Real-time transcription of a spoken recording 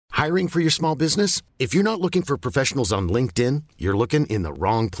Hiring for your small business? If you're not looking for professionals on LinkedIn, you're looking in the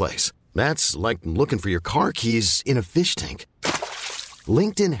wrong place. That's like looking for your car keys in a fish tank.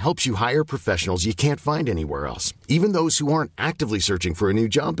 LinkedIn helps you hire professionals you can't find anywhere else, even those who aren't actively searching for a new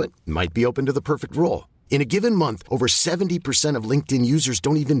job but might be open to the perfect role. In a given month, over 70% of LinkedIn users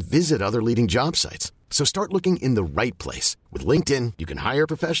don't even visit other leading job sites. So start looking in the right place. With LinkedIn, you can hire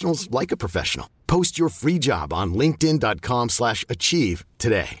professionals like a professional. Post your free job on linkedin.com/achieve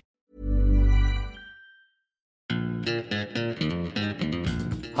today.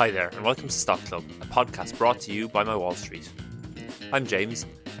 Hi there, and welcome to Stock Club, a podcast brought to you by My Wall Street. I'm James,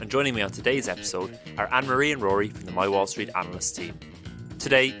 and joining me on today's episode are Anne-Marie and Rory from the My Wall Street analyst team.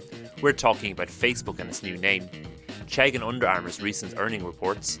 Today, we're talking about Facebook and its new name, Chegg and Under Armour's recent earning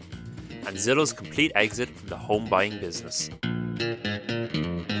reports, and Zillow's complete exit from the home buying business.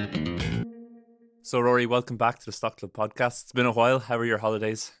 So Rory, welcome back to the Stock Club podcast. It's been a while. How were your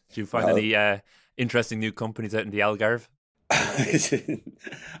holidays? Did you find any interesting new companies out in the Algarve? I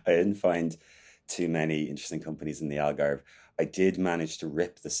didn't find too many interesting companies in the Algarve. I did manage to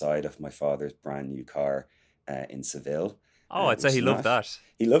rip the side of my father's brand new car in Seville. Oh, I'd say he loved that.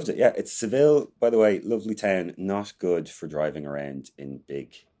 He loved it, yeah. It's Seville, by the way, lovely town, not good for driving around in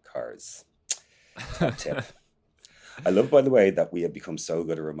big cars. Top tip. I love, by the way, that we have become so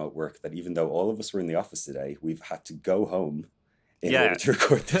good at remote work that even though all of us were in the office today, we've had to go home in order to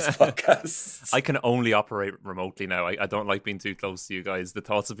record this podcast. I can only operate remotely now. I don't like being too close to you guys. The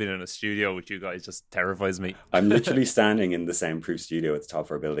thoughts of being in a studio with you guys just terrifies me. I'm literally standing in the soundproof studio at the top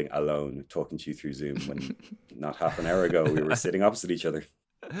of our building alone, talking to you through Zoom when not half an hour ago we were sitting opposite each other.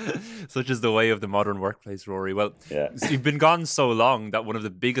 Such is the way of the modern workplace, Rory. Well, yeah. You've been gone so long that one of the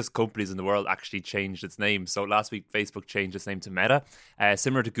biggest companies in the world actually changed its name. So last week, Facebook changed its name to Meta.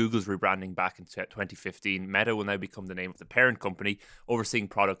 Similar to Google's rebranding back in 2015, Meta will now become the name of the parent company, overseeing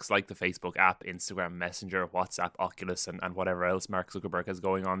products like the Facebook app, Instagram, Messenger, WhatsApp, Oculus, and whatever else Mark Zuckerberg has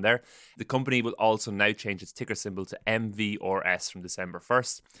going on there. The company will also now change its ticker symbol to MVRS from December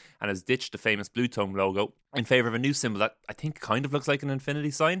 1st and has ditched the famous blue tongue logo in favor of a new symbol that I think kind of looks like an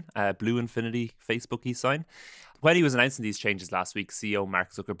infinity sign, blue infinity Facebook-y sign. When he was announcing these changes last week, CEO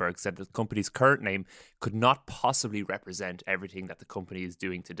Mark Zuckerberg said that the company's current name could not possibly represent everything that the company is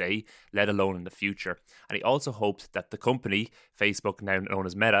doing today, let alone in the future. And he also hoped that the company, Facebook, now known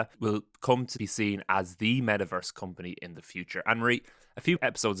as Meta, will come to be seen as the metaverse company in the future. Anne-Marie, a few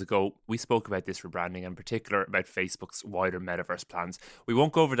episodes ago, we spoke about this rebranding, and in particular about Facebook's wider metaverse plans. We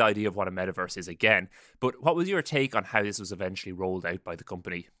won't go over the idea of what a metaverse is again, but what was your take on how this was eventually rolled out by the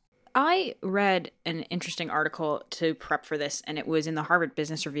company? I read an interesting article to prep for this, and it was in the Harvard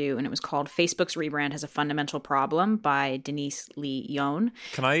Business Review, and it was called Facebook's Rebrand Has a Fundamental Problem by Denise Lee Yohn.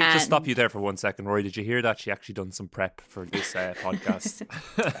 Can I just stop you there for 1 second, Roy? Did you hear that? She actually done some prep for this podcast.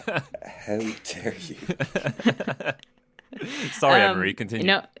 How dare you? Sorry, Anne-Marie, continue.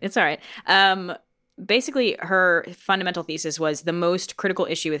 No, it's all right. Basically, her fundamental thesis was the most critical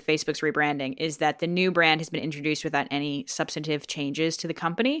issue with Facebook's rebranding is that the new brand has been introduced without any substantive changes to the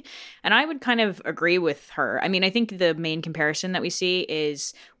company. And I would kind of agree with her. I mean, I think the main comparison that we see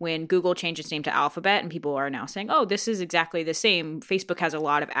is when Google changed its name to Alphabet and people are now saying, oh, this is exactly the same. Facebook has a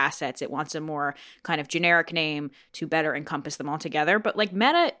lot of assets. It wants a more kind of generic name to better encompass them all together. But like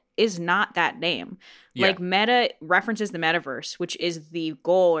Meta is not that name. Yeah. Like Meta references the metaverse, which is the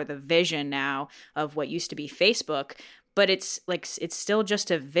goal or the vision now of what used to be Facebook, but it's still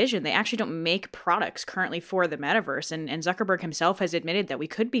just a vision. They actually don't make products currently for the metaverse, and Zuckerberg himself has admitted that we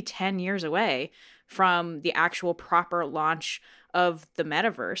could be 10 years away from the actual proper launch of the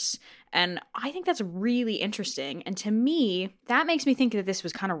metaverse. And I think that's really interesting. And to me, that makes me think that this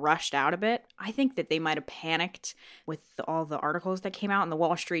was kind of rushed out a bit. I think that they might have panicked with all the articles that came out in the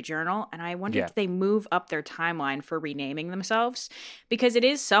Wall Street Journal. And I wonder if they move up their timeline for renaming themselves, because it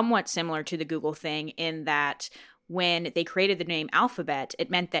is somewhat similar to the Google thing in that when they created the name Alphabet,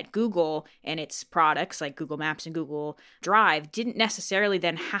 it meant that Google and its products like Google Maps and Google Drive didn't necessarily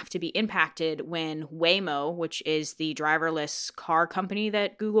then have to be impacted when Waymo, which is the driverless car company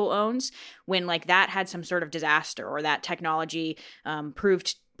that Google owns, when like that had some sort of disaster or that technology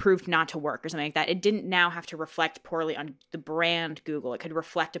proved not to work or something like that. It didn't now have to reflect poorly on the brand Google. It could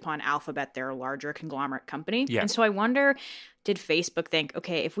reflect upon Alphabet, their larger conglomerate company. Yeah. And so I wonder, did Facebook think,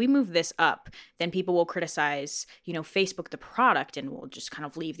 okay, if we move this up, then people will criticize, Facebook, the product, and we'll just kind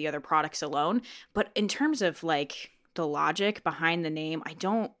of leave the other products alone. But in terms of like the logic behind the name, I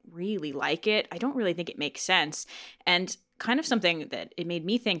don't really like it. I don't really think it makes sense. And kind of something that it made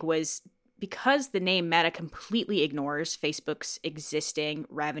me think was, because the name Meta completely ignores Facebook's existing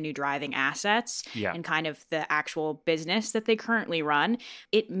revenue driving assets and kind of the actual business that they currently run,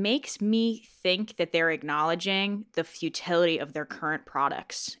 it makes me think that they're acknowledging the futility of their current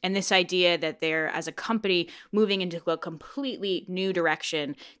products and this idea that they're, as a company, moving into a completely new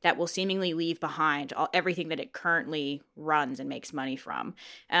direction that will seemingly leave behind everything that it currently runs and makes money from.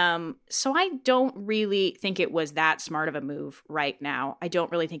 So I don't really think it was that smart of a move right now. I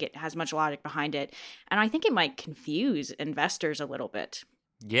don't really think it has much logic behind it. And I think it might confuse investors a little bit.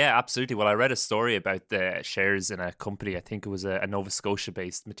 Yeah, absolutely. Well, I read a story about the shares in a company, I think it was a Nova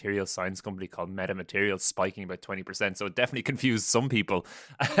Scotia-based material science company called Meta Materials, spiking about 20%. So it definitely confused some people.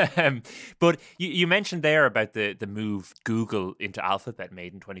 But you mentioned there about the move Google into Alphabet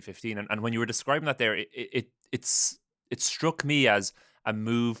made in 2015. And when you were describing that there, it struck me as a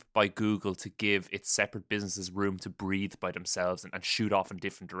move by Google to give its separate businesses room to breathe by themselves and shoot off in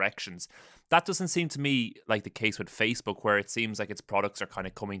different directions. That doesn't seem to me like the case with Facebook, where it seems like its products are kind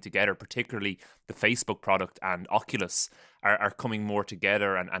of coming together, particularly the Facebook product and Oculus are coming more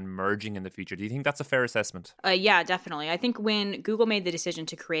together and merging in the future. Do you think that's a fair assessment? Yeah, definitely. I think when Google made the decision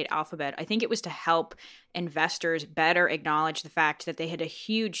to create Alphabet, I think it was to help investors better acknowledge the fact that they had a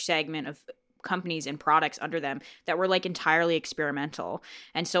huge segment of companies and products under them that were like entirely experimental.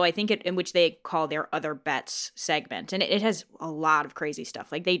 And so I think in which they call their other bets segment. And it has a lot of crazy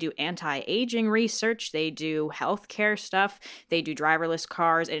stuff. Like they do anti-aging research, they do healthcare stuff, they do driverless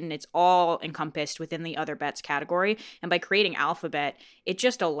cars, and it's all encompassed within the other bets category. And by creating Alphabet, it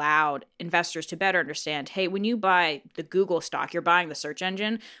just allowed investors to better understand, hey, when you buy the Google stock, you're buying the search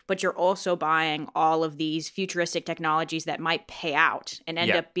engine, but you're also buying all of these futuristic technologies that might pay out and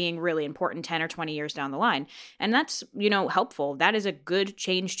end up being really important 10 or 20 years down the line. And that's, helpful. That is a good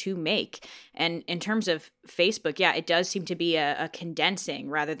change to make. And in terms of Facebook, yeah, it does seem to be a condensing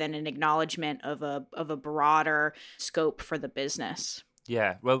rather than an acknowledgement of a broader scope for the business.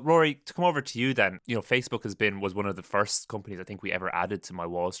 Yeah. Well, Rory, to come over to you then, Facebook was one of the first companies I think we ever added to My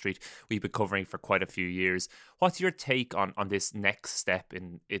Wall Street. We've been covering for quite a few years. What's your take on this next step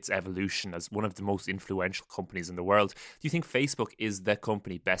in its evolution as one of the most influential companies in the world? Do you think Facebook is the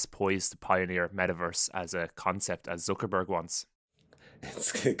company best poised to pioneer metaverse as a concept as Zuckerberg wants?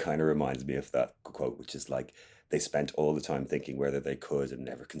 It kind of reminds me of that quote, which is like, they spent all the time thinking whether they could and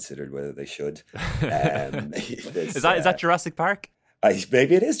never considered whether they should. Is that Jurassic Park?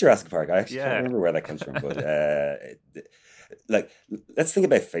 Maybe it is Jurassic Park. I actually can't remember where that comes from. But let's think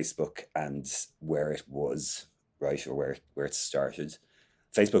about Facebook and where it was, right, or where it started.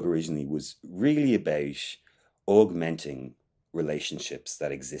 Facebook originally was really about augmenting relationships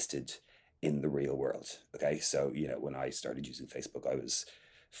that existed in the real world. Okay, so when I started using Facebook, I was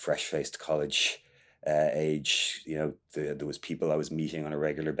fresh-faced college age. There was people I was meeting on a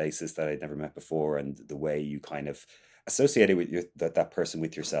regular basis that I'd never met before, and the way you kind of associated with that person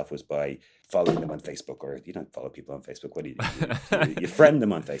with yourself was by following them on Facebook. Or you don't follow people on Facebook. What do you you friend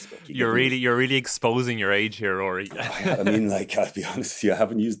them on Facebook? You're really exposing your age here, Rory. I mean, I'll be honest with you, I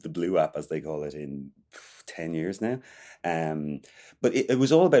haven't used the Blue app, as they call it, in 10 years now. But it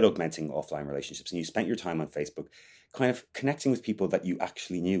was all about augmenting offline relationships, and you spent your time on Facebook kind of connecting with people that you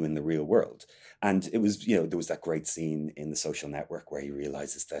actually knew in the real world. And it was, there was that great scene in The Social Network where he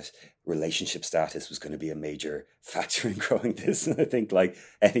realizes that relationship status was going to be a major factor in growing this. And I think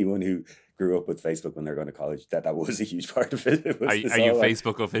anyone who grew up with Facebook when they're going to college, that was a huge part of it. Are you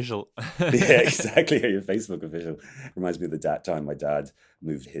Facebook official? Yeah, exactly. Are you Facebook official? Reminds me of the time my dad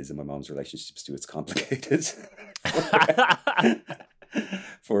moved his and my mom's relationships to It's Complicated.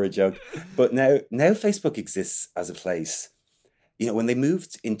 For a joke. But now Facebook exists as a place. When they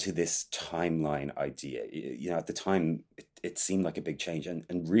moved into this timeline idea, at the time it seemed like a big change, and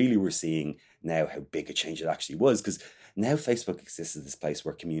really we're seeing now how big a change it actually was, because now Facebook exists as this place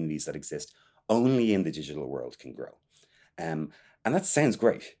where communities that exist only in the digital world can grow. And that sounds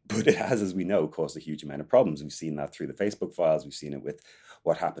great, but it has, as we know, caused a huge amount of problems. We've seen that through the Facebook files. We've seen it with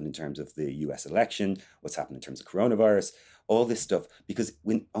what happened in terms of the US election, what's happened in terms of coronavirus, all this stuff. Because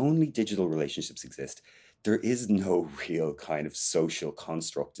when only digital relationships exist, there is no real kind of social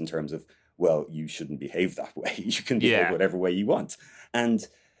construct in terms of, well, you shouldn't behave that way. You can behave whatever way you want. And,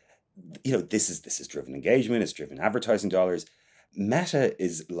 this is driven engagement. It's driven advertising dollars. Meta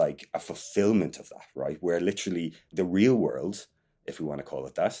is like a fulfillment of that, right? Where literally the real world, if we want to call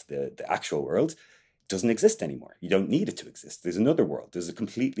it that, the actual world, doesn't exist anymore. You don't need it to exist. There's another world. There's a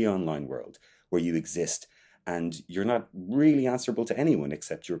completely online world where you exist and you're not really answerable to anyone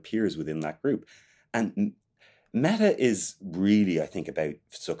except your peers within that group. And Meta is really, I think, about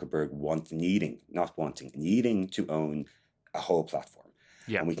Zuckerberg needing to own a whole platform.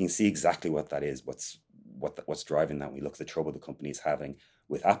 Yeah. And we can see exactly what that is, what's driving that. We look at the trouble the company is having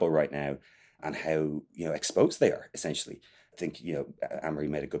with Apple right now and how, exposed they are, essentially. I think, Anne-Marie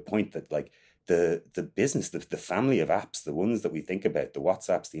made a good point that like the business, the family of apps, the ones that we think about, the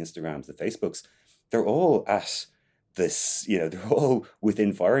WhatsApps, the Instagrams, the Facebooks, they're all at this, they're all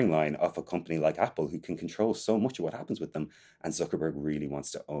within firing line of a company like Apple who can control so much of what happens with them. And Zuckerberg really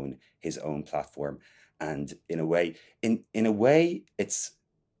wants to own his own platform. And in a way, it's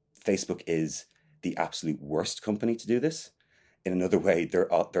Facebook is the absolute worst company to do this. In another way,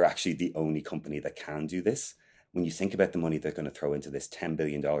 they're actually the only company that can do this. When you think about the money they're going to throw into this, $10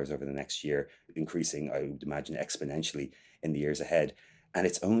 billion over the next year, increasing, I would imagine, exponentially in the years ahead. And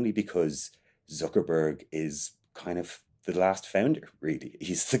it's only because Zuckerberg is kind of the last founder, really.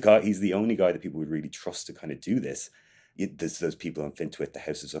 He's the only guy that people would really trust to kind of do this. There's those people on FinTwit, the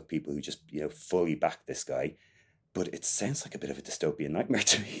houses of people who just, fully back this guy. But it sounds like a bit of a dystopian nightmare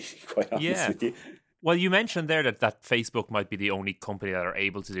to me, quite honest with you. Well, you mentioned there that Facebook might be the only company that are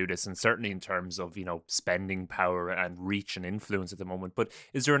able to do this, and certainly in terms of, spending power and reach and influence at the moment. But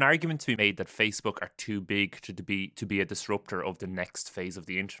is there an argument to be made that Facebook are too big to be a disruptor of the next phase of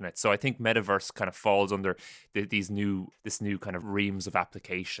the internet? So I think Metaverse kind of falls under this new kind of reams of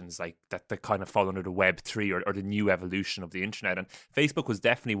applications like that kind of fall under the Web3 or the new evolution of the internet. And Facebook was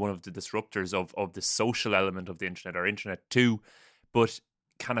definitely one of the disruptors of the social element of the internet, or Internet 2, but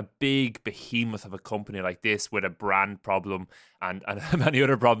kind of big behemoth of a company like this with a brand problem and many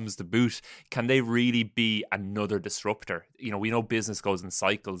other problems to boot, can they really be another disruptor? We know business goes in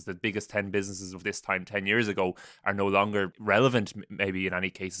cycles. The biggest 10 businesses of this time 10 years ago are no longer relevant, maybe in any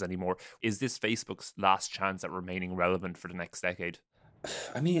cases anymore. Is this Facebook's last chance at remaining relevant for the next decade?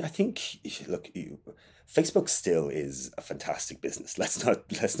 I mean, I think, look, Facebook still is a fantastic business. Let's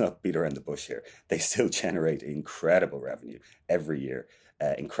not beat around the bush here. They still generate incredible revenue every year.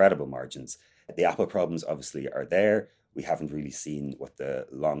 Incredible margins. The Apple problems obviously are there. We haven't really seen what the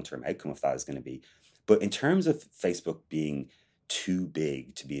long-term outcome of that is going to be. But in terms of Facebook being too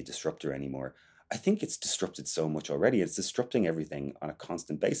big to be a disruptor anymore, I think it's disrupted so much already. It's disrupting everything on a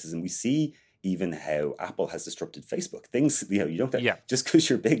constant basis. And we see even how Apple has disrupted Facebook. Things, you don't just because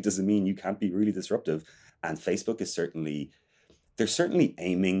you're big doesn't mean you can't be really disruptive. And Facebook is they're certainly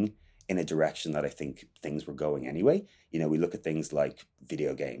aiming in a direction that I think things were going anyway. We look at things like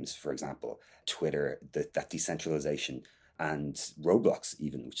video games, for example, Twitter, that decentralization, and Roblox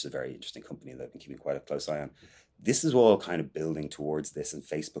even, which is a very interesting company that I've been keeping quite a close eye on. This is all kind of building towards this, and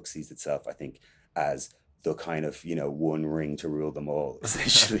Facebook sees itself, I think, as the kind of, one ring to rule them all,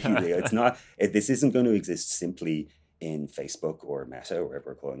 essentially. This isn't going to exist simply in Facebook or Meta, or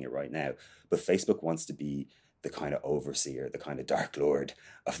whatever we're calling it right now, but Facebook wants to be the kind of overseer, the kind of dark lord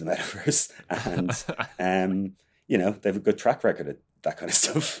of the metaverse. And, they have a good track record of that kind of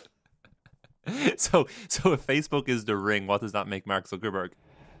stuff. So if Facebook is the ring, what does that make Mark Zuckerberg?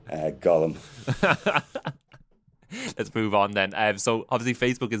 Gollum. Let's move on then. So obviously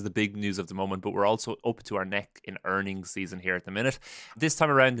Facebook is the big news of the moment, but we're also up to our neck in earnings season here at the minute. This time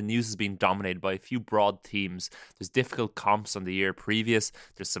around, the news has been dominated by a few broad themes. There's difficult comps on the year previous.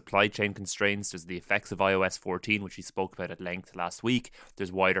 There's supply chain constraints. There's the effects of iOS 14, which we spoke about at length last week.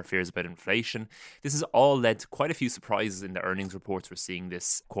 There's wider fears about inflation. This has all led to quite a few surprises in the earnings reports we're seeing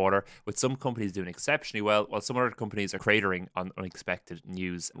this quarter, with some companies doing exceptionally well, while some other companies are cratering on unexpected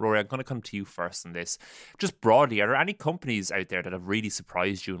news. Rory, I'm going to come to you first on this. Just broadly, are there any companies out there that have really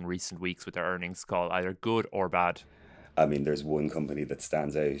surprised you in recent weeks with their earnings call, either good or bad? I mean, there's one company that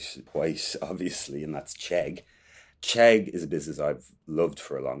stands out quite obviously, and that's Chegg. Chegg is a business I've loved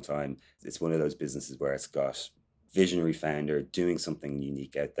for a long time. It's one of those businesses where it's got visionary founder doing something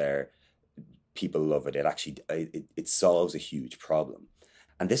unique out there. People love it. It actually it solves a huge problem.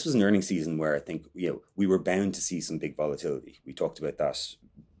 And this was an earnings season where I think we were bound to see some big volatility. We talked about that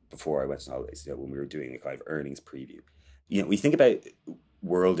before I went on holidays, when we were doing a kind of earnings preview. We think about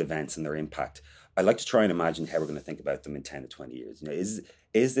world events and their impact. I like to try and imagine how we're going to think about them in 10 to 20 years.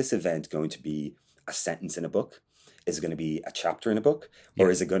 Is this event going to be a sentence in a book? Is it going to be a chapter in a book? Or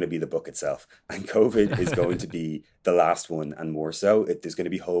is it going to be the book itself? And COVID is going to be the last one, and more so. There's going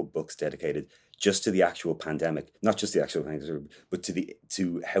to be whole books dedicated just to the actual pandemic, not just the actual pandemic, but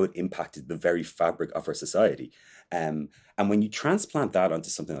to how it impacted the very fabric of our society. And when you transplant that onto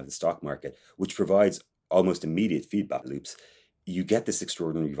something like the stock market, which provides almost immediate feedback loops, you get this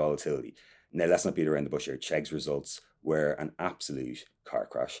extraordinary volatility. Now, let's not beat around the bush here. Chegg's results were an absolute car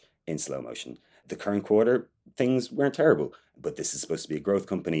crash in slow motion. The current quarter, things weren't terrible, but this is supposed to be a growth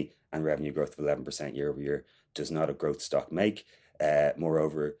company, and revenue growth of 11% year over year does not a growth stock make.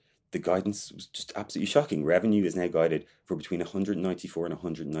 Moreover, the guidance was just absolutely shocking. Revenue is now guided for between 194 and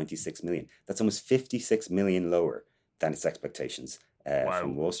 196 million. That's almost 56 million lower than its expectations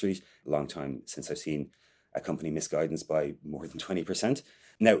from Wall Street. A long time since I've seen a company miss guidance by more than 20%.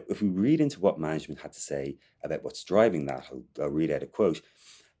 Now, if we read into what management had to say about what's driving that, I'll read out a quote.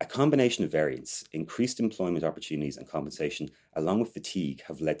 A combination of variance, increased employment opportunities and compensation, along with fatigue,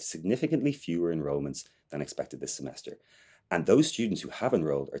 have led to significantly fewer enrollments than expected this semester. And those students who have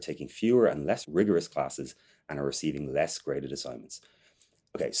enrolled are taking fewer and less rigorous classes and are receiving less graded assignments.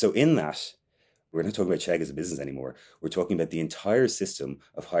 Okay, so in that, we're not talking about Chegg as a business anymore. We're talking about the entire system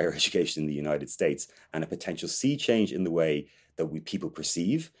of higher education in the United States and a potential sea change in the way that people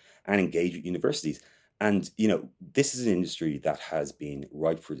perceive and engage with universities. And, this is an industry that has been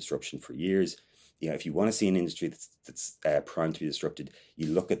ripe for disruption for years. If you want to see an industry that's primed to be disrupted,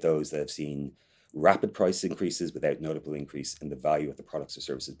 you look at those that have seen rapid price increases without notable increase in the value of the products or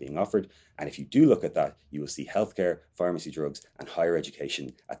services being offered. And if you do look at that, you will see healthcare, pharmacy, drugs, and higher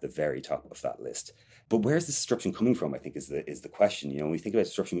education at the very top of that list. But where's this disruption coming from, I think, is the question. When we think about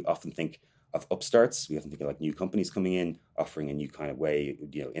disruption, we often think of upstarts. We often think of like new companies coming in, offering a new kind of way,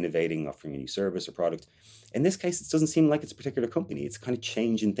 innovating, offering a new service or product. In this case, it doesn't seem like it's a particular company. It's kind of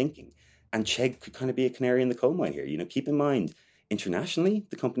change in thinking. And Chegg could kind of be a canary in the coal mine here. Keep in mind, internationally,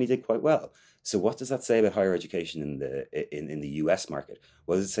 the company did quite well. So what does that say about higher education in the US market?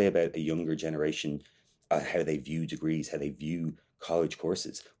 What does it say about a younger generation, how they view degrees, how they view college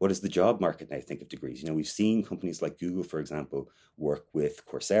courses? What does the job market now think of degrees? We've seen companies like Google, for example, work with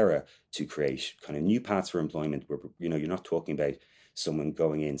Coursera to create kind of new paths for employment where, you're not talking about someone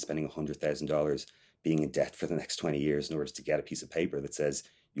going in, spending $100,000, being in debt for the next 20 years in order to get a piece of paper that says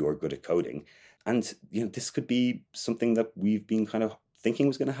you're good at coding. And, this could be something that we've been kind of thinking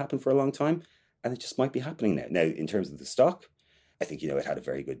was going to happen for a long time, and it just might be happening now. Now, in terms of the stock, I think, it had a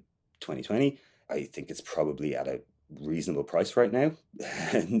very good 2020. I think it's probably at a reasonable price right now.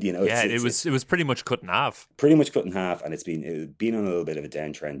 And, it was pretty much cut in half. Pretty much cut in half, and it had been on a little bit of a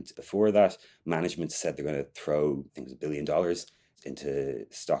downtrend before that. Management said they're going to throw, I think it was $1 billion into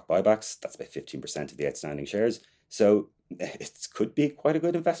stock buybacks. That's about 15% of the outstanding shares. So it could be quite a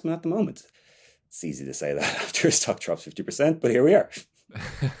good investment at the moment. It's easy to say that after a stock drops 50%, but here we are.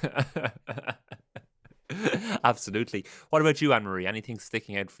 Absolutely. What about you, Anne-Marie? Anything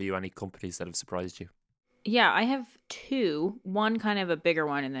sticking out for you? Any companies that have surprised you? Yeah, I have two. One kind of a bigger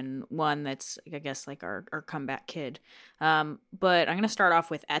one, and then one that's, I guess, like our comeback kid. But I'm going to start off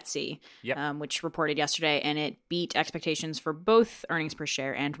with Etsy, which reported yesterday, and it beat expectations for both earnings per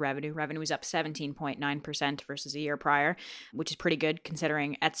share and revenue. Revenue was up 17.9% versus a year prior, which is pretty good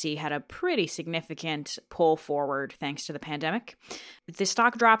considering Etsy had a pretty significant pull forward thanks to the pandemic. The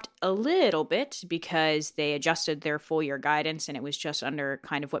stock dropped a little bit because they adjusted their full year guidance, and it was just under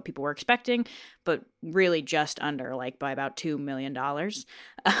kind of what people were expecting, but really just under, like, by about $2 million.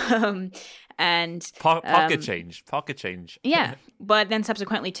 And pocket change. Yeah. But then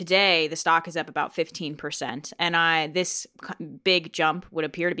subsequently today, the stock is up about 15%. And this big jump would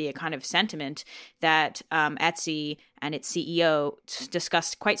appear to be a kind of sentiment that Etsy and its CEO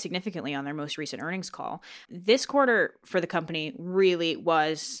discussed quite significantly on their most recent earnings call. This quarter for the company really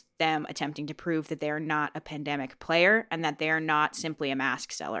was them attempting to prove that they're not a pandemic player and that they're not simply a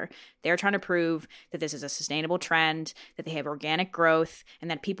mask seller. They're trying to prove that this is a sustainable trend, that they have organic growth,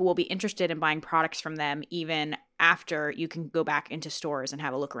 and that people will be interested in buying products from them even after you can go back into stores and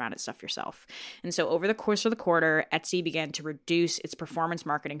have a look around at stuff yourself. And so over the course of the quarter, Etsy began to reduce its performance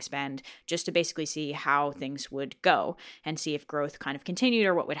marketing spend just to basically see how things would go and see if growth kind of continued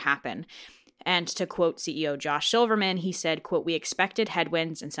or what would happen. And to quote CEO Josh Silverman, he said, quote, "We expected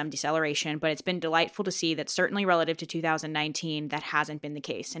headwinds and some deceleration, but it's been delightful to see that certainly relative to 2019, that hasn't been the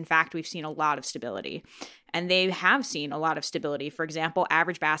case. In fact, we've seen a lot of stability." And they have seen a lot of stability. For example,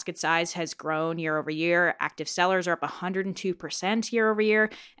 average basket size has grown year over year. Active sellers are up 102% year over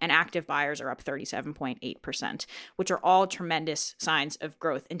year, and active buyers are up 37.8%, which are all tremendous signs of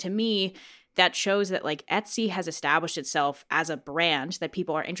growth. And to me, that shows that, like, Etsy has established itself as a brand that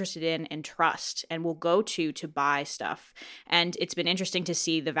people are interested in and trust and will go to buy stuff. And it's been interesting to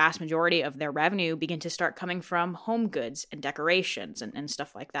see the vast majority of their revenue begin to start coming from home goods and decorations and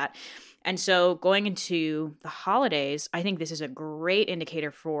stuff like that. And so going into the holidays, I think this is a great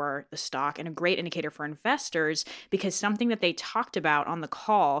indicator for the stock and a great indicator for investors, because something that they talked about on the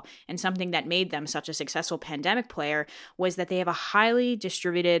call and something that made them such a successful pandemic player was that they have a highly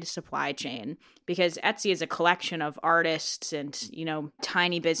distributed supply chain. chain, because Etsy is a collection of artists and,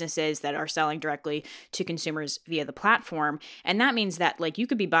 tiny businesses that are selling directly to consumers via the platform. And that means that like you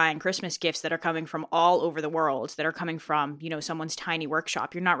could be buying Christmas gifts that are coming from all over the world, that are coming from, someone's tiny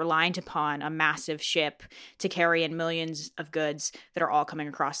workshop. You're not reliant upon a massive ship to carry in millions of goods that are all coming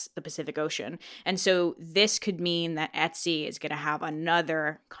across the Pacific Ocean. And so this could mean that Etsy is going to have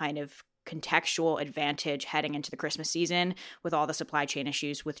another kind of contextual advantage heading into the Christmas season with all the supply chain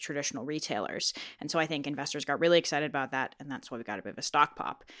issues with traditional retailers. And so I think investors got really excited about that, and that's why we got a bit of a stock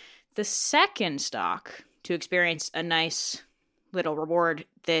pop. The second stock to experience a nice little reward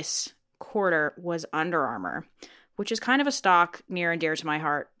this quarter was Under Armour, which is kind of a stock near and dear to my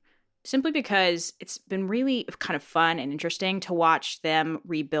heart, simply because it's been really kind of fun and interesting to watch them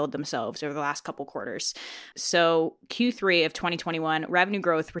rebuild themselves over the last couple quarters. So Q3 of 2021, revenue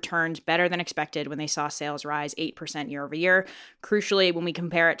growth returned better than expected when they saw sales rise 8% year over year. Crucially, when we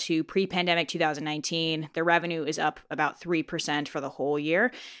compare it to pre-pandemic 2019, the revenue is up about 3% for the whole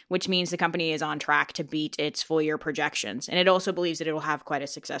year, which means the company is on track to beat its full year projections. And it also believes that it will have quite a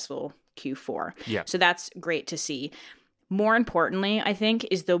successful Q4. Yeah. So that's great to see. More importantly, I think,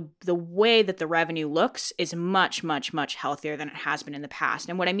 is the way that the revenue looks is much, much, much healthier than it has been in the past.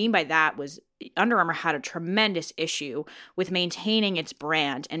 And what I mean by that was Under Armour had a tremendous issue with maintaining its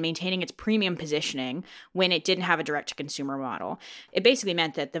brand and maintaining its premium positioning when it didn't have a direct-to-consumer model. It basically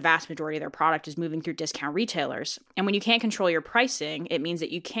meant that the vast majority of their product is moving through discount retailers. And when you can't control your pricing, it means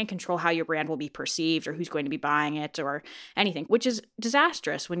that you can't control how your brand will be perceived or who's going to be buying it or anything, which is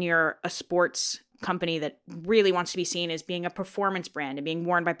disastrous when you're a sports company that really wants to be seen as being a performance brand and being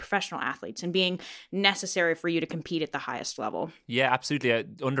worn by professional athletes and being necessary for you to compete at the highest level. Yeah, absolutely.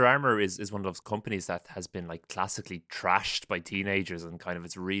 Under Armour is one of those companies that has been like classically trashed by teenagers, and kind of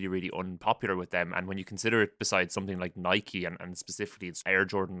it's really, really unpopular with them. And when you consider it beside something like Nike and specifically its Air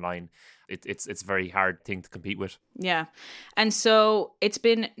Jordan line, it's a very hard thing to compete with. Yeah. And so it's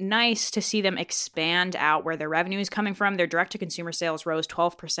been nice to see them expand out where their revenue is coming from. Their direct-to-consumer sales rose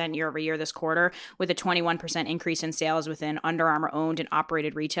 12% year over year this quarter, with a 21% increase in sales within Under Armour owned and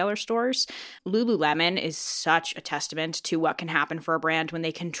operated retailer stores. Lululemon is such a testament to what can happen for a brand when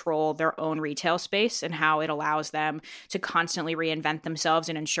they control their own retail space and how it allows them to constantly reinvent themselves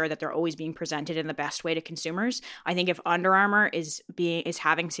and ensure that they're always being presented in the best way to consumers. I think if Under Armour is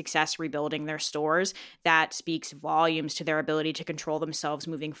having success rebuilding their stores, that speaks volumes to their ability to control themselves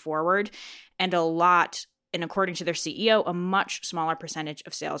moving forward. And according to their CEO, a much smaller percentage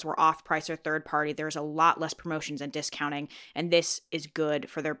of sales were off-price or third-party. There's a lot less promotions and discounting, and this is good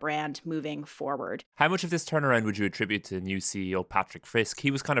for their brand moving forward. How much of this turnaround would you attribute to new CEO Patrick Frisk?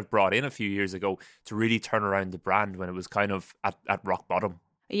 He was kind of brought in a few years ago to really turn around the brand when it was kind of at rock bottom.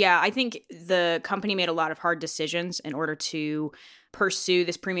 Yeah, I think the company made a lot of hard decisions in order to pursue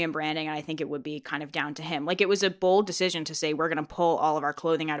this premium branding, and I think it would be kind of down to him. Like, it was a bold decision to say we're going to pull all of our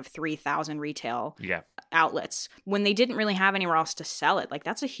clothing out of 3,000 retail outlets when they didn't really have anywhere else to sell it. Like,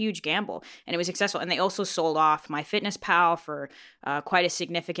 that's a huge gamble, and it was successful. And they also sold off MyFitnessPal for quite a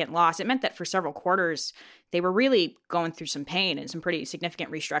significant loss. It meant that for several quarters they were really going through some pain and some pretty significant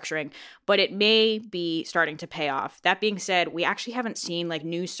restructuring, but it may be starting to pay off. That being said, we actually haven't seen like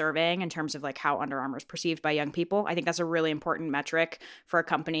new surveying in terms of like how Under Armour is perceived by young people. I think that's a really important metric for a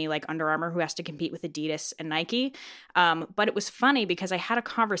company like Under Armour who has to compete with Adidas and Nike. But it was funny because I had a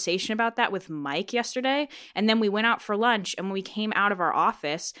conversation about that with Mike yesterday, and then we went out for lunch, and when we came out of our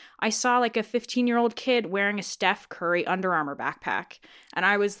office, I saw like a 15-year-old kid wearing a Steph Curry Under Armour backpack. And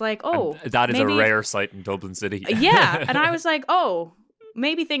I was like, oh, and that is maybe a rare sight in Dublin City. Yeah. And I was like, oh,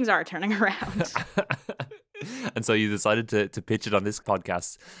 maybe things are turning around. And so you decided to pitch it on this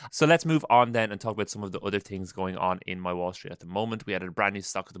podcast. So let's move on then and talk about some of the other things going on in My Wall Street at the moment. We had a brand new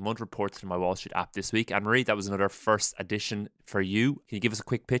Stock of the Month report to the My Wall Street app this week. And Marie, that was another first edition for you. Can you give us a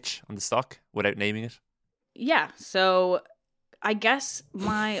quick pitch on the stock without naming it? Yeah. So I guess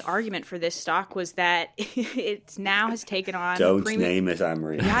my argument for this stock was that it now has taken on... Don't name it,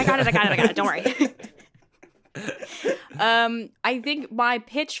 Anne-Marie. Yeah, I got it. Don't worry. I think my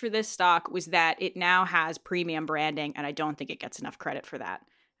pitch for this stock was that it now has premium branding, and I don't think it gets enough credit for that.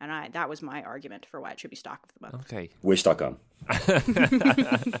 And that was my argument for why it should be stock of the month. Okay. Wish.com.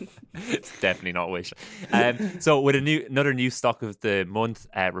 It's definitely not Wish. So with another new Stock of the Month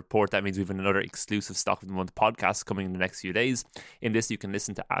report, that means we have another exclusive Stock of the Month podcast coming in the next few days. In this, you can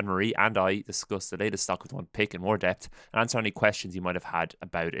listen to Anne-Marie and I discuss the latest Stock of the Month pick in more depth and answer any questions you might have had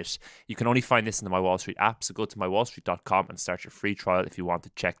about it. You can only find this in the My Wall Street app, so go to mywallstreet.com and start your free trial if you want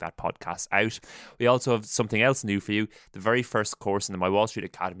to check that podcast out. We also have something else new for you, the very first course in the My Wall Street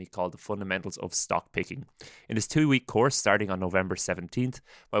Academy called The Fundamentals of Stock Picking. In this 2-week course, starting on November 17th.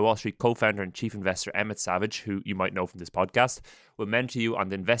 My Wall Street co-founder and chief investor Emmett Savage, who you might know from this podcast, will mentor you on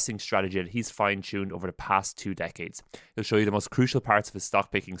the investing strategy that he's fine-tuned over the past 2 decades. He'll show you the most crucial parts of his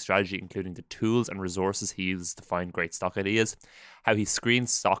stock picking strategy, including the tools and resources he uses to find great stock ideas, how he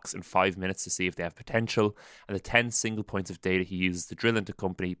screens stocks in 5 minutes to see if they have potential, and the 10 single points of data he uses to drill into a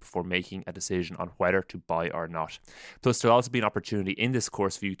company before making a decision on whether to buy or not. Plus, there'll also be an opportunity in this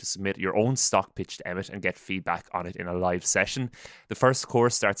course for you to submit your own stock pitch to Emmett and get feedback on it in a live session. The first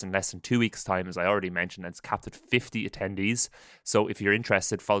course starts in less than 2 weeks' time, as I already mentioned, and it's capped at 50 attendees. So if you're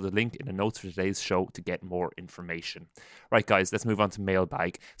interested, follow the link in the notes for today's show to get more information. Right, guys, let's move on to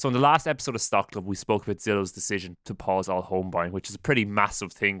mailbag. So in the last episode of Stock Club, we spoke about Zillow's decision to pause all home buying, which is a pretty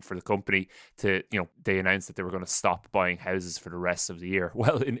massive thing for the company to, they announced that they were going to stop buying houses for the rest of the year.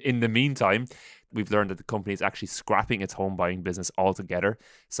 Well, in the meantime, we've learned that the company is actually scrapping its home buying business altogether,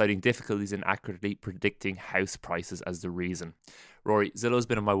 citing difficulties in accurately predicting house prices as the reason. Rory, Zillow's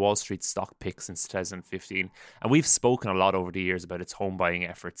been on my Wall Street stock pick since 2015, and we've spoken a lot over the years about its home buying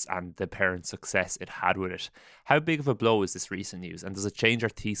efforts and the apparent success it had with it. How big of a blow is this recent news, and does it change our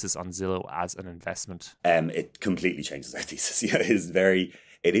thesis on Zillow as an investment? It completely changes our thesis.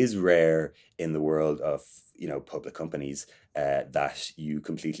 It is rare in the world of public companies that you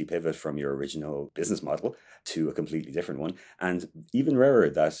completely pivot from your original business model to a completely different one, and even rarer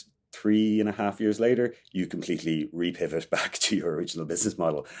that 3.5 years later, you completely repivot back to your original business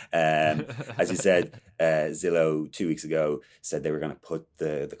model. As you said, Zillow 2 weeks ago said they were going to put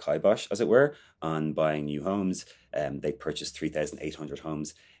the kibosh, as it were, on buying new homes. They purchased 3,800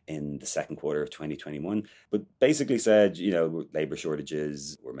 homes in the second quarter of 2021, but basically said, labor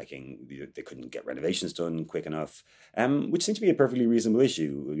shortages were they couldn't get renovations done quick enough, which seems to be a perfectly reasonable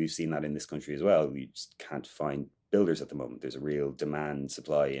issue. We've seen that in this country as well. We just can't find builders at the moment. There's a real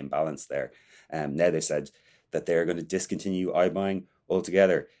demand-supply imbalance there. Now they said that they're going to discontinue iBuying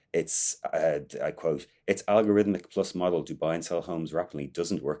altogether. It's, I quote, "Its algorithmic plus model to buy and sell homes rapidly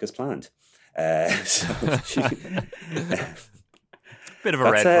doesn't work as planned." Bit of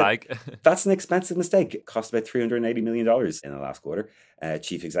a red flag. That's an expensive mistake. It cost about $380 million in the last quarter.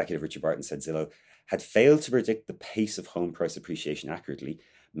 Chief Executive Richard Barton said Zillow had failed to predict the pace of home price appreciation accurately,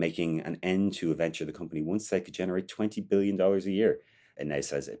 making an end to a venture the company once said could generate $20 billion a year. It now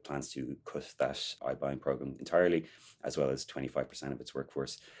says it plans to cut that iBuying program entirely, as well as 25% of its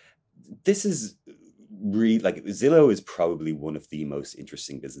workforce. This is Zillow is probably one of the most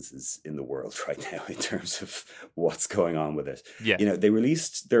interesting businesses in the world right now in terms of what's going on with it. Yeah. They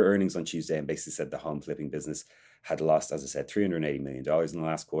released their earnings on Tuesday and basically said the home flipping business had lost, as I said, $380 million in the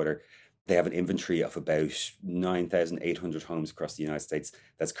last quarter. They have an inventory of about 9,800 homes across the United States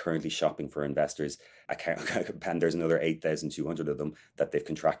that's currently shopping for investors. And there's another 8,200 of them that they've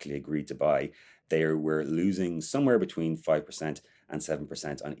contractually agreed to buy. They were losing somewhere between 5% and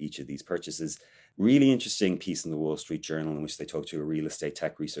 7% on each of these purchases. Really interesting piece in the Wall Street Journal in which they talked to a real estate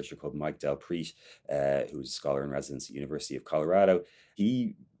tech researcher called Mike Del Prete, who's a scholar in residence at the University of Colorado.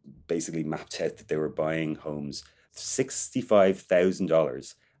 He basically mapped out that they were buying homes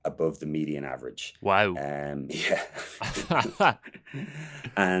 $65,000 above the median average. Wow. Yeah.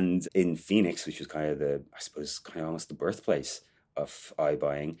 And in Phoenix, which was kind of almost the birthplace of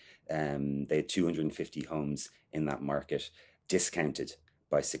iBuying, they had 250 homes in that market discounted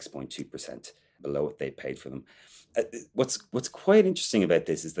by 6.2%, below what they paid for them. What's quite interesting about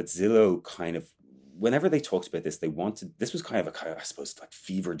this is that Zillow kind of, whenever they talked about this, this was kind of I suppose, like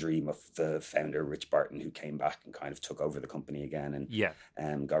fever dream of the founder, Rich Barton, who came back and kind of took over the company again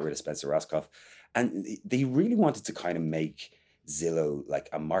and got rid of Spencer Rascoff. And they really wanted to kind of make Zillow like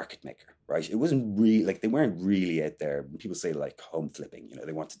a market maker, right? It wasn't really they weren't really out there. People say like home flipping,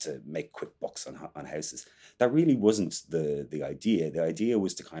 they wanted to make quick bucks on houses. That really wasn't the idea. The idea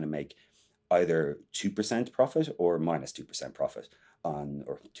was to kind of make either 2% profit or minus 2% profit on,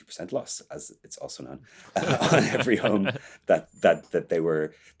 or 2% loss, as it's also known, on every home that they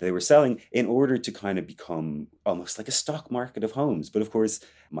were selling, in order to kind of become almost like a stock market of homes. But of course,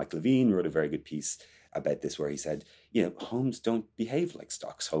 Mike Levine wrote a very good piece about this where he said, homes don't behave like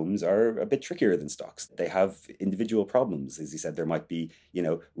stocks. Homes are a bit trickier than stocks. They have individual problems. As he said, there might be,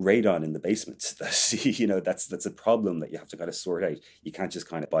 radon in the basement. That's a problem that you have to kind of sort out. You can't just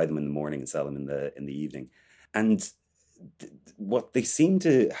kind of buy them in the morning and sell them in the evening. And what they seem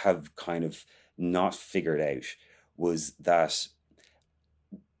to have kind of not figured out was that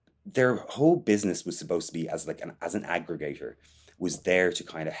their whole business was supposed to be as an aggregator, was there to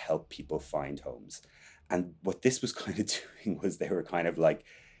kind of help people find homes. And what this was kind of doing was they were kind of like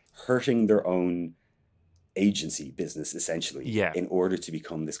hurting their own agency business, essentially, in order to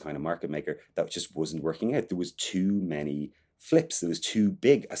become this kind of market maker that just wasn't working out. There was too many flips. There was too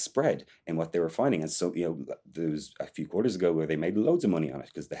big a spread in what they were finding. And so, there was a few quarters ago where they made loads of money on it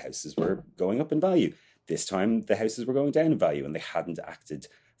because the houses were going up in value. This time the houses were going down in value and they hadn't acted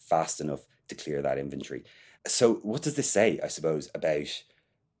fast enough to clear that inventory. So what does this say, I suppose, about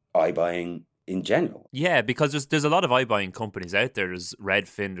iBuying in general? Yeah, because there's a lot of iBuying companies out there. There's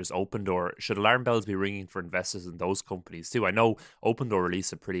Redfin, there's Opendoor. Should alarm bells be ringing for investors in those companies too? I know Opendoor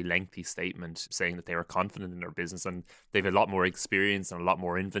released a pretty lengthy statement saying that they were confident in their business and they've a lot more experience and a lot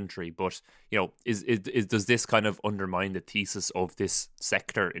more inventory. But, does this kind of undermine the thesis of this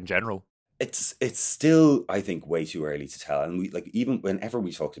sector in general? It's still, I think, way too early to tell. And even whenever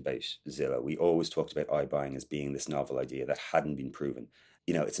we talked about Zillow, we always talked about iBuying as being this novel idea that hadn't been proven.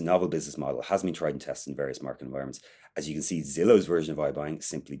 It's a novel business model. It hasn't been tried and tested in various market environments. As you can see, Zillow's version of iBuying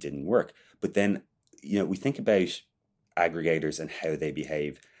simply didn't work. But then, we think about aggregators and how they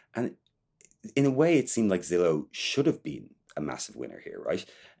behave. And in a way, it seemed like Zillow should have been a massive winner here, right?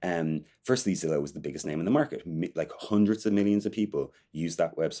 Firstly, Zillow was the biggest name in the market. Like hundreds of millions of people use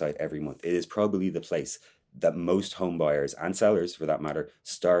that website every month. It is probably the place that most home buyers and sellers, for that matter,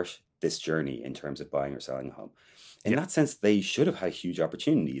 start this journey in terms of buying or selling a home. In that sense, they should have had a huge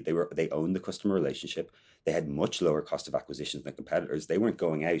opportunity. They owned the customer relationship. They had much lower cost of acquisition than competitors. They weren't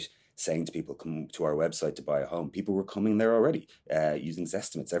going out saying to people, come to our website to buy a home. People were coming there already, using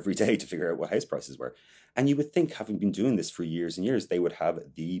Zestimates every day to figure out what house prices were. And you would think, having been doing this for years and years, they would have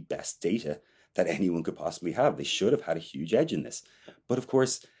the best data that anyone could possibly have. They should have had a huge edge in this. But of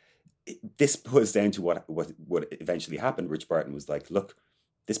course, this boils down to what eventually happened. Rich Barton was like, look,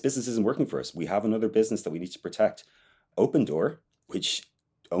 this business isn't working for us. We have another business that we need to protect. Opendoor, which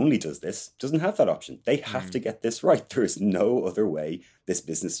only does this, doesn't have that option. They have to get this right. There is no other way this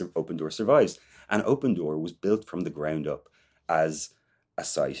business of Opendoor survives. And Opendoor was built from the ground up as a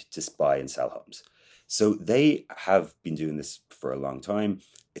site to buy and sell homes. So they have been doing this for a long time.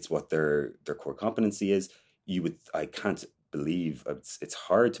 It's what their core competency is. I can't believe, it's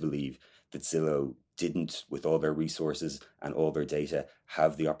hard to believe that Zillow didn't, with all their resources and all their data,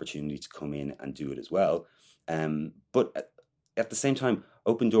 have the opportunity to come in and do it as well. But at the same time,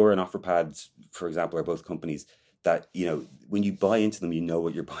 Opendoor and OfferPad, for example, are both companies that, when you buy into them, you know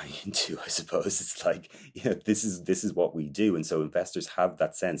what you're buying into, I suppose. It's like, this is what we do. And so investors have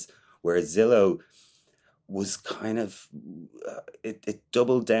that sense. Whereas Zillow was kind of, it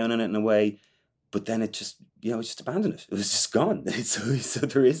doubled down on it in a way, but then it just, it just abandoned it. It was just gone. So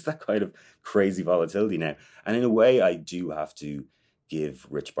there is that kind of crazy volatility now. And in a way, I do have to give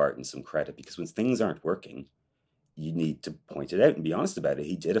Rich Barton some credit, because when things aren't working, you need to point it out and be honest about it.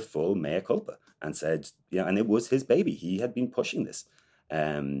 He did a full mea culpa and said, and it was his baby. He had been pushing this.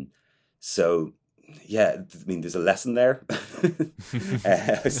 So, yeah, I mean, there's a lesson there,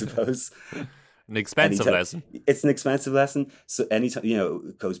 I suppose. An expensive lesson. It's an expensive lesson. So anytime,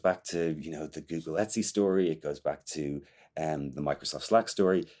 it goes back to, the Google Etsy story. It goes back to the Microsoft Slack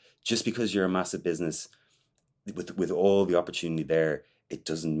story. Just because you're a massive business with all the opportunity there, it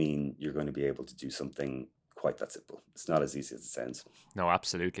doesn't mean you're going to be able to do something quite that simple. It's not as easy as it sounds. No,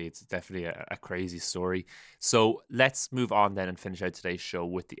 absolutely. It's definitely a crazy story. So let's move on then and finish out today's show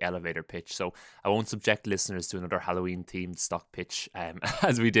with the elevator pitch. So I won't subject listeners to another Halloween themed stock pitch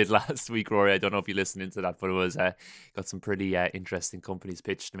as we did last week, Rory. I don't know if you listened into that, but it was got some pretty interesting companies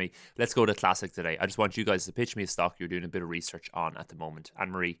pitched to me. Let's go to classic today. I just want you guys to pitch me a stock you're doing a bit of research on at the moment.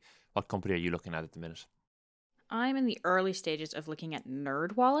 Anne-Marie, what company are you looking at the minute? I'm in the early stages of looking at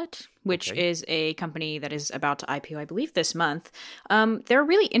NerdWallet, which is a company that is about to IPO, I believe, this month. They're a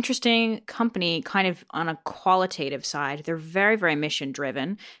really interesting company, kind of on a qualitative side. They're very, very mission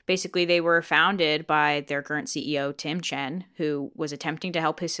driven. Basically, they were founded by their current CEO, Tim Chen, who was attempting to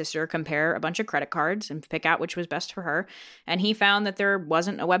help his sister compare a bunch of credit cards and pick out which was best for her. And he found that there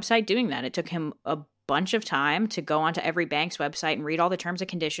wasn't a website doing that. It took him a bunch of time to go onto every bank's website and read all the terms and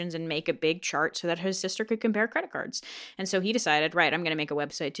conditions and make a big chart so that his sister could compare credit cards. And so he decided, right, I'm going to make a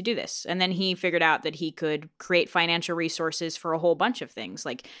website to do this. And then he figured out that he could create financial resources for a whole bunch of things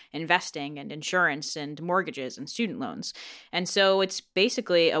like investing and insurance and mortgages and student loans. And so it's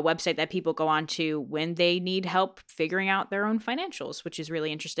basically a website that people go on to when they need help figuring out their own financials, which is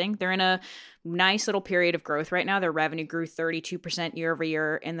really interesting. They're in a nice little period of growth right now. Their revenue grew 32% year over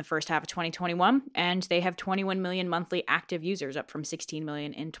year in the first half of 2021, and they have 21 million monthly active users, up from 16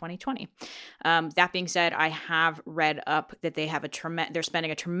 million in 2020. That being said, I have read up that they have they're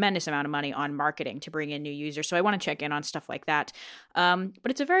spending a tremendous amount of money on marketing to bring in new users. So I want to check in on stuff like that.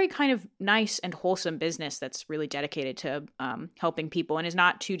 But it's a very kind of nice and wholesome business that's really dedicated to helping people and is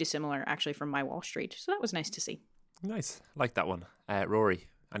not too dissimilar actually from My Wall Street. So that was nice to see. Nice. I like that one. Rory,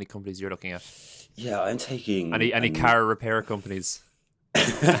 Any companies you're looking at? Yeah, I'm taking... Any car repair companies?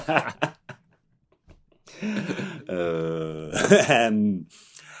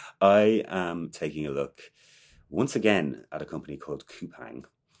 I am taking a look once again at a company called Coupang,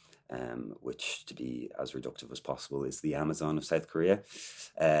 which, to be as reductive as possible, is the Amazon of South Korea.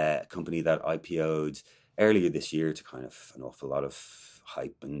 A company that IPO'd earlier this year to kind of an awful lot of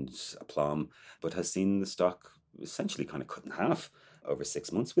hype and aplomb, but has seen the stock essentially kind of cut in half over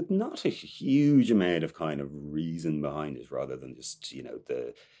 6 months with not a huge amount of kind of reason behind it, rather than just, you know,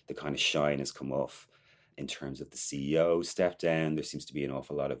 the kind of shine has come off in terms of the CEO step down. There seems to be an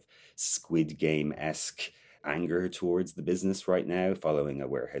awful lot of Squid Game-esque anger towards the business right now, following a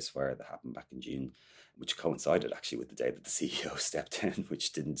warehouse fire that happened back in June, which coincided actually with the day that the CEO stepped down,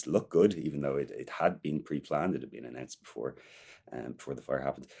 which didn't look good, even though it had been pre-planned. It had been announced before the fire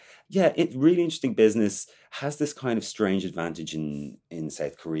happened. Yeah, it's really interesting business. Has this kind of strange advantage in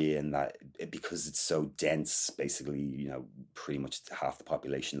South Korea, in that because it's so dense, basically, you know, pretty much half the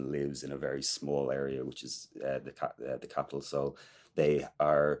population lives in a very small area, which is the capital Seoul. They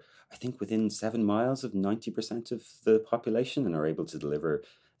are, I think, within 7 miles of 90% of the population, and are able to deliver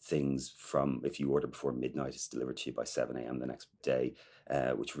things from, if you order before midnight, it's delivered to you by 7 a.m. the next day,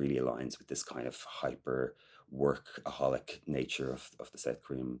 which really aligns with this kind of hyper workaholic nature of the South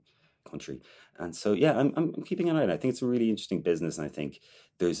Korean country. And so, yeah, I'm keeping an eye on it. I think it's a really interesting business, and I think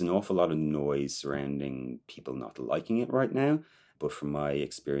there's an awful lot of noise surrounding people not liking it right now. But from my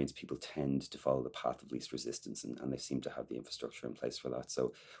experience, people tend to follow the path of least resistance, and they seem to have the infrastructure in place for that.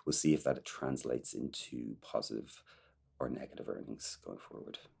 So we'll see if that translates into positive or negative earnings going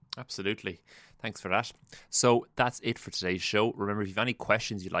forward. Absolutely. Thanks for that. So that's it for today's show. Remember, if you have any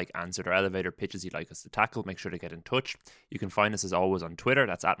questions you'd like answered or elevator pitches you'd like us to tackle, make sure to get in touch. You can find us as always on Twitter,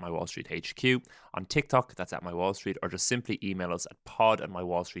 that's at MyWallStreetHQ, on TikTok, that's at MyWallStreet, or just simply email us at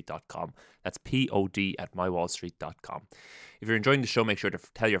pod@mywallstreet.com. That's pod@mywallstreet.com. If you're enjoying the show, make sure to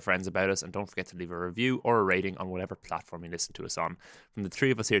tell your friends about us, and don't forget to leave a review or a rating on whatever platform you listen to us on. From the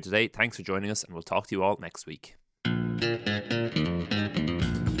three of us here today, thanks for joining us, and we'll talk to you all next week.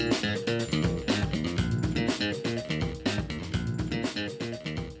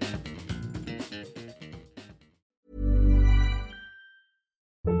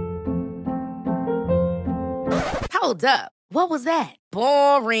 Hold up. What was that?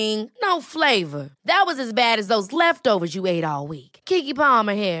 Boring. No flavor. That was as bad as those leftovers you ate all week. Keke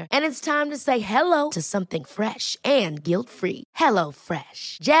Palmer here, and it's time to say hello to something fresh and guilt-free.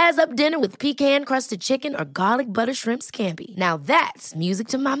 HelloFresh. Jazz up dinner with pecan-crusted chicken or garlic butter shrimp scampi. Now that's music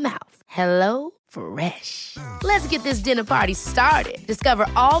to my mouth. HelloFresh. Let's get this dinner party started. Discover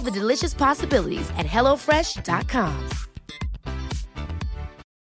all the delicious possibilities at HelloFresh.com.